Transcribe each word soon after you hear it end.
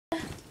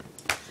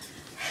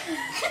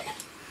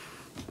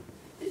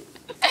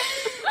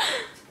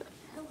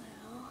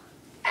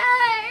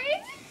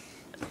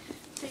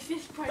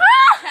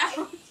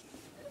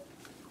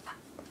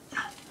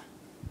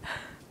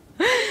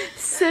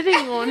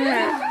on her.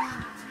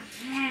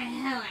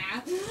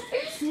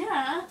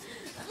 Yeah.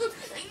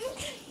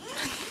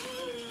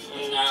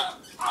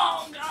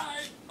 Oh God.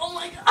 Oh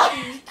my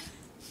God.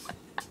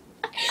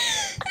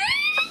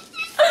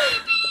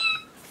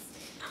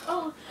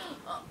 Oh my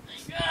God.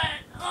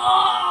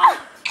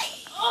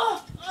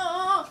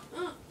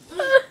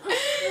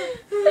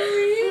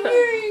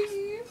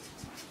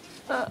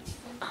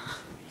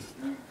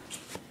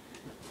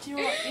 Do you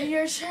want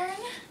your turn?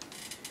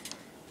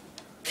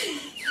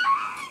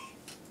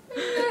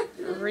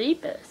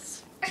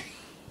 Rebus.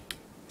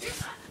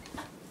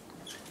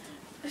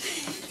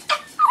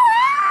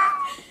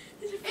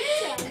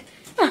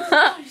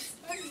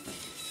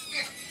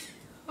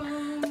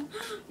 Oh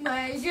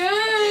my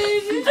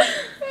God.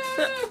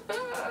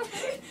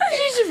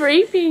 She's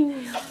raping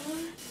you.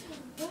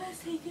 Let's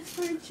take us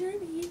for a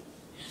journey.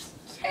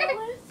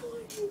 What for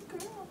you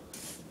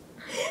girls?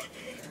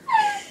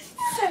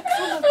 Sex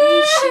on the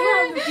beach, shit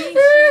on the beach.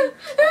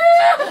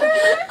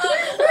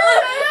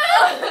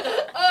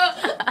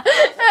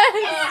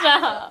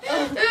 Stop.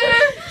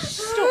 Shh,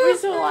 don't be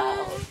so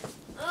loud.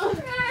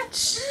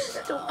 Shh,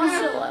 don't be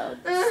so loud.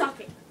 Suck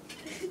it.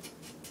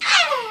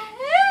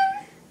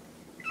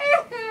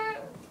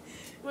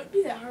 Wouldn't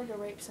be that hard to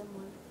rape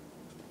someone.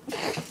 You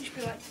should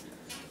be like.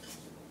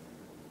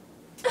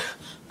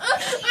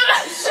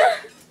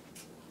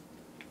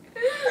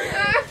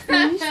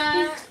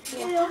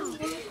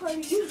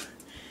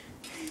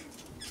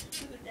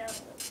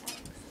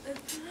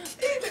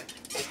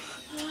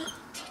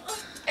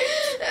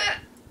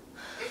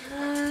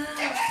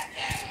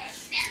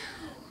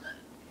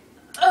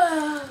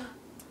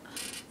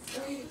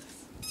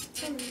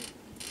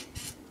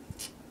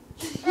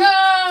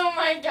 Oh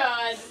my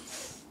God.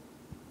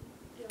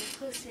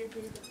 Close to your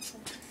baby.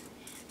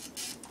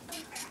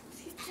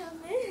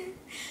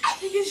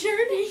 Take a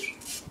journey.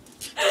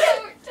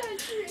 Don't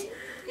touch me.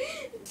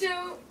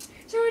 Don't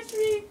touch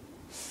me.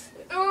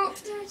 Don't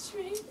touch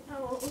me.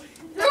 Oh.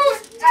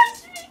 Don't touch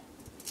me.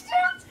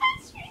 Don't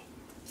touch me.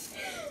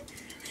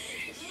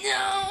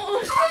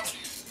 No.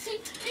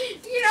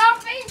 Get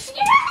off me.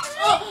 Get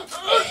off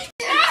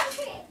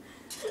me.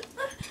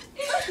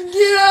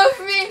 Get off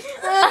me.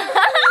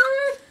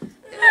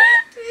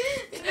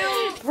 No.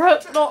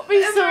 Brooke, don't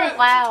be so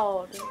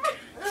loud.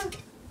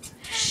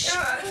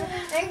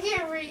 I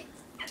can't breathe.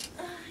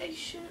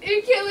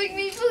 You're killing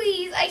me,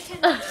 please. I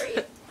cannot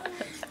breathe.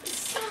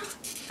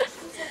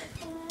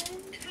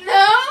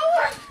 No.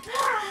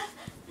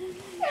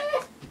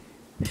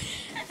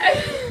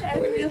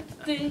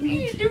 Everything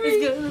is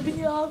gonna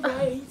be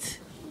alright.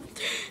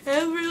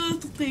 Every little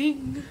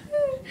thing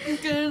is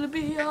gonna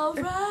be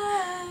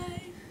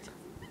alright.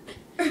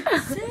 Every little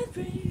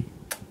thing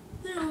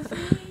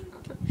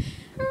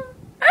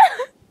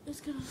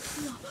is gonna be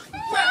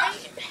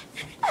alright.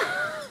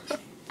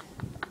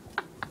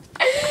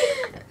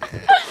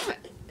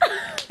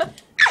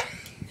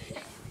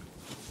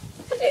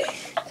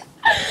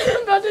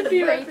 I'm about to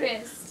pee my pants.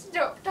 Rapist,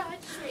 don't touch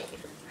me.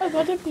 I'm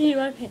about to pee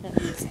my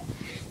pants.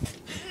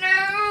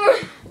 No.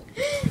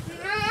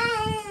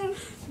 No.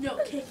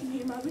 Don't kick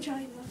me in my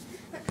vagina.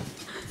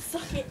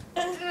 Suck it.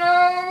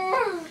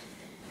 No.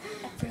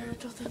 Every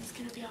little thing's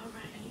gonna be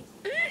alright.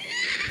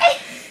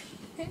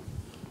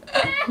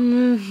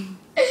 No.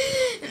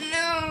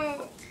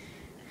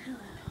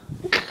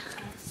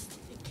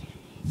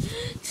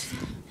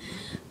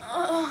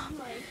 Oh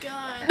my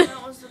God,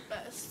 that was the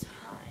best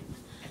time.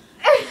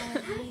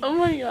 Oh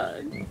my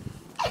God.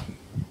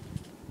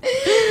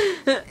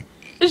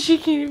 She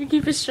can't even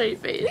keep a straight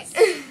face.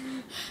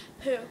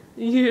 Who?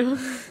 You.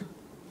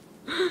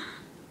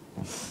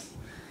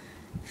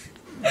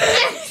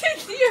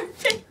 Your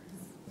face.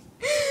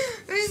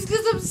 It's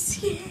because I'm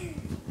scared.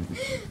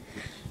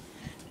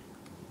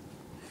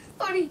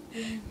 Funny.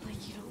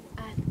 Like you don't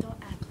act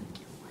like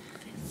you like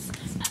this.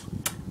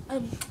 Oh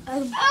my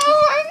God.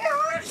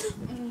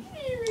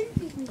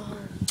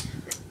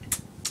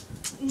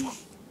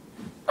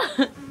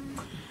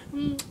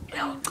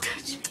 Don't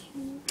touch me.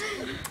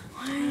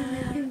 Why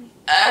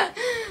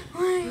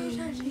are you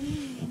touching me?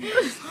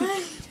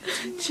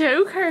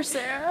 Choke her,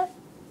 Sarah.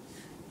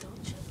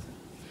 Don't choke me.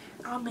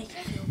 I'll make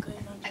it feel good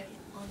on your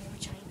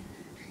vagina.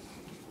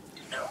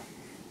 No.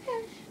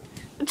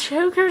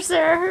 Choke her,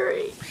 Sarah.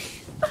 Hurry.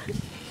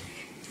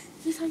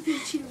 This might be a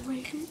cheater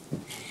raping.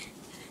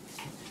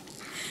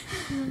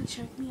 You want to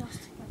choke me? I'll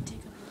stick my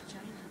dick up your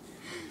vagina.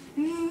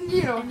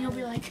 You know. And you'll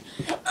be like,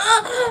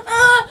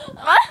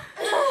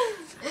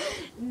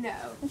 no.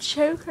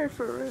 Choke her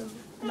for real.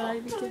 Not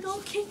even No, kidding.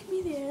 don't kick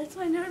me there. That's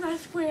my no, I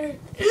swear.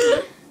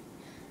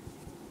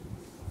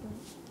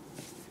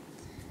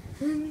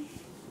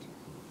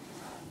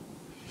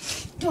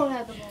 Don't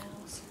have the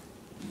balls.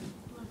 You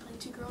want to play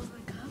two girls in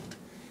a cup?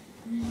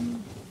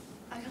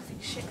 I don't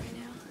think shit right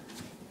now.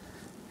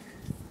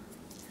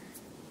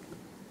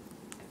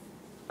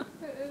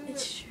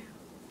 It's true.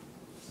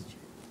 It's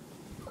true.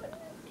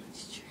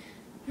 It's true.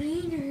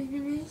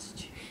 It's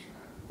true.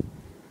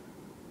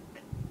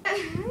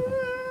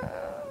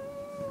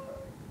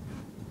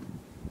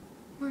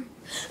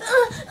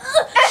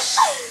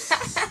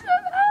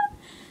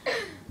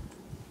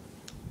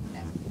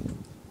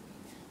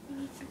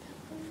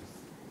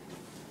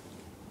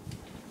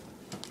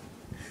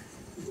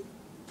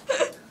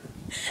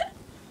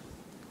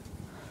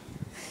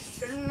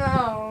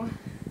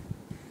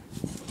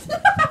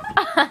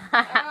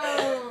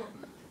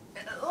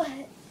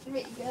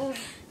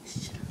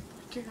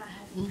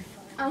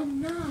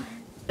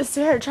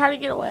 her. Try to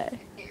get away.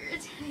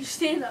 You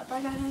stand up.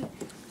 I got it.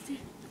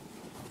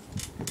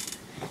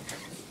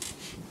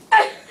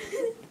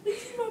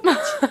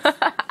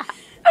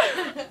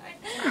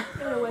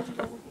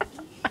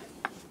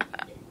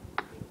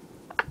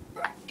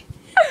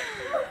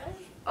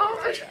 Oh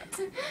my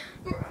god.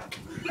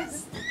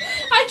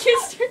 I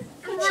kissed her.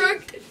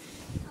 Brooke.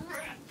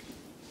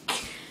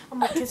 I'm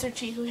gonna kiss her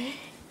cheek, okay?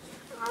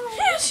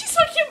 She's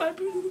sucking my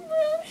boob.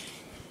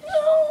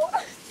 No.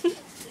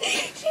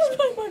 She's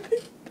putting my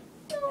boob.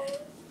 No.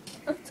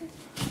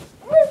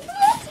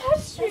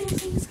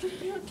 Everything's gonna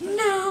be okay.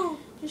 No.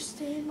 Just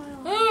stay in my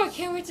arms. Oh, I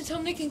can't wait to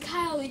tell Nick and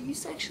Kyle that you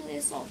sexually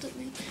assaulted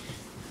me.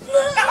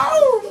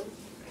 No.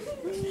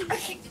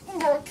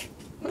 Brooke.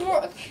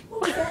 Brooke.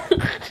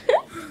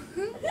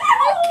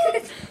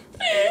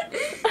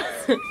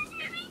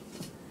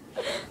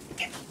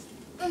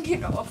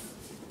 Get off.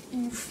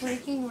 You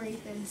freaking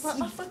rapist. Let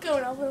my foot go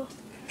now, little.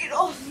 Get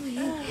off me.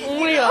 Oh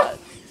my god.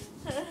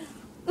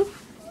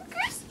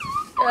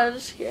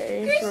 That's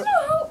scary. Krystal,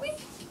 help me.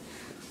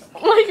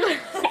 Oh my god.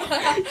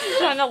 She's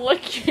trying to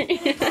lick your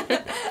ear.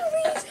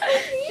 Please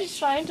help me. She's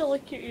trying to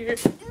lick your ear.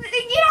 Get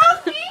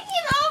off me.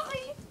 Get off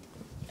me.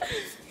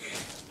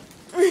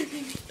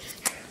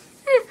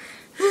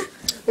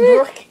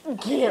 Brooke,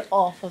 get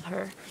off of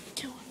her.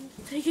 Come on,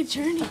 take a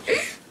journey.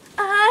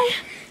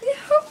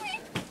 Help me.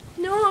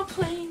 No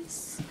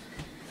planes.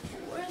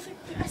 Where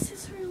the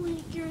grasses are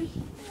like you're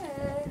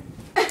here.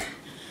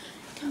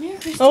 Come here,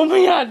 Krystal. Oh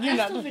my god, Are you're you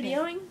not still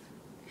videoing?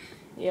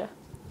 Yeah.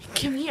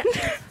 Come here.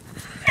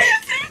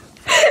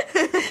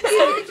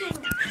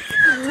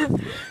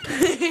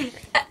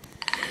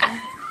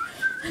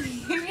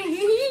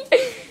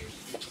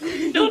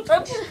 Don't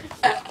touch it.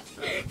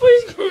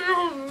 Please get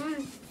off me.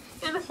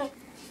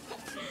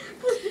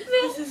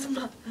 This is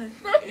mine.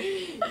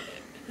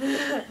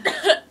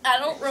 I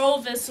don't roll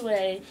this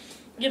way.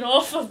 Get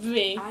off of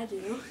me. I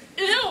do.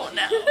 Ew,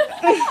 no.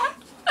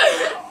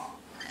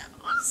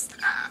 No,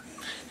 stop.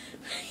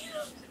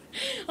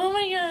 Oh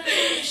my god,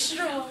 you're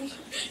strong.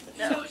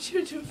 That's what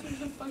you're doing for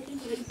the fucking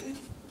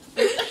rapist.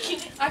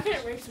 I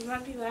couldn't rape him.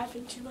 I'd be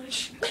laughing too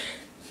much.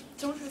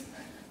 Someone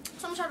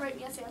tried to rape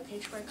me. I say, okay,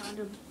 just wear a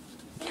condom.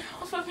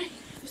 Off of me.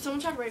 If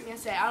someone tried to rape me, I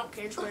say, I don't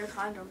care, just wear a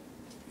condom.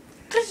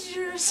 Because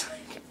you're a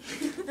psycho.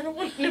 I don't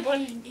want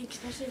anybody.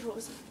 Especially if it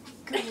was a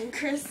girl named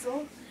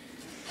Krystal.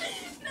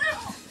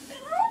 No.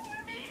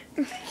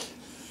 I'm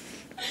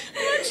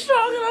not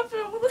strong enough to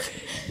be able to.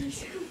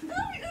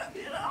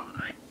 Get off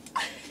me.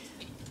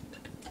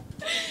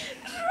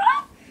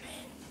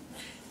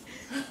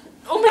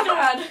 Oh my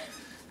god.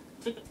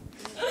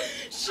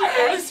 She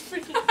almost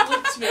freaking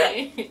flipped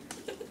me.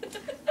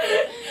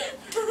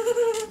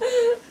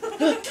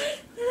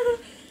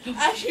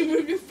 Actually,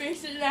 move your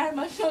face and I have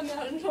my tongue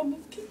out and it's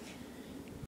almost.